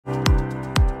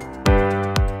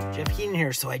Keenan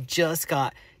here. So I just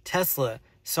got Tesla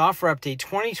software update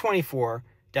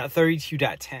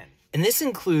 2024.32.10. And this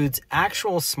includes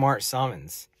actual smart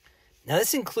summons. Now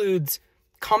this includes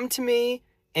come to me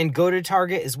and go to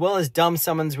target, as well as dumb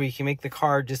summons where you can make the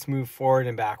car just move forward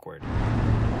and backward.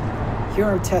 Here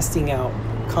I'm testing out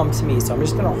come to me. So I'm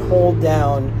just gonna hold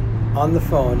down on the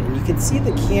phone and you can see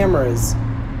the cameras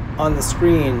on the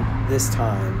screen this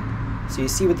time. So you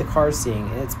see what the car's seeing,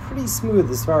 and it's pretty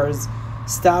smooth as far as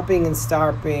stopping and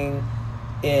starting,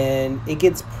 and it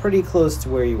gets pretty close to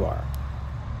where you are.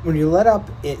 When you let up,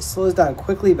 it slows down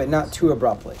quickly but not too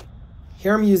abruptly.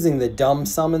 Here I'm using the dumb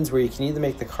summons where you can either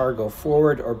make the car go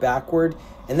forward or backward,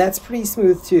 and that's pretty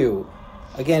smooth too.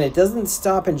 Again, it doesn't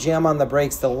stop and jam on the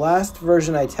brakes. The last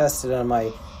version I tested on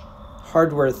my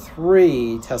Hardware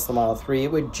 3 Tesla Model 3,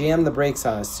 it would jam the brakes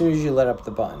on as soon as you let up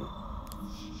the button.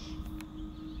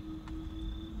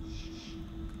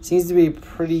 Seems to be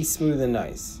pretty smooth and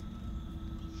nice.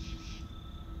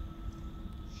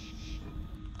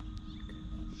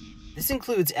 This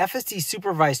includes FSD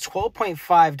Supervised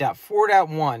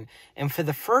 12.5.4.1, and for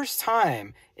the first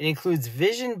time, it includes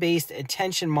vision-based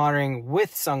attention monitoring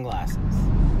with sunglasses.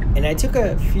 And I took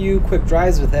a few quick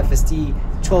drives with FSD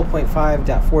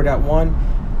 12.5.4.1,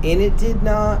 and it did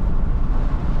not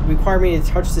require me to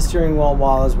touch the steering wheel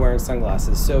while I was wearing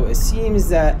sunglasses. So it seems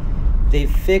that they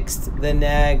fixed the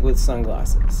nag with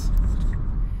sunglasses.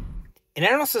 And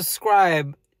I don't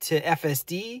subscribe to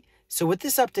FSD, so with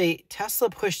this update, Tesla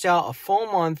pushed out a full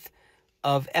month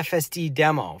of FSD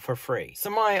demo for free.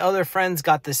 Some of my other friends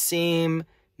got the same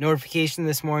notification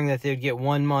this morning that they'd get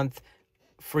 1 month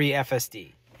free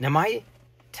FSD. Now my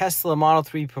Tesla Model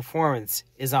 3 performance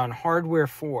is on Hardware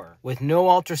 4 with no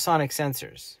ultrasonic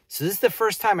sensors. So this is the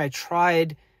first time I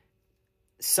tried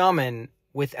Summon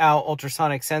without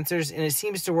ultrasonic sensors, and it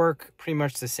seems to work pretty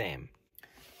much the same.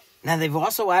 Now they've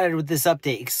also added with this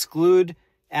update Exclude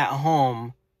at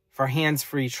home for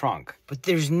hands-free trunk, but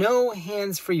there's no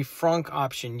hands-free frunk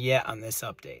option yet on this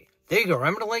update. There you go.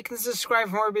 Remember to like and subscribe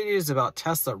for more videos about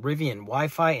Tesla, Rivian,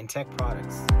 Wi-Fi, and tech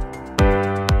products.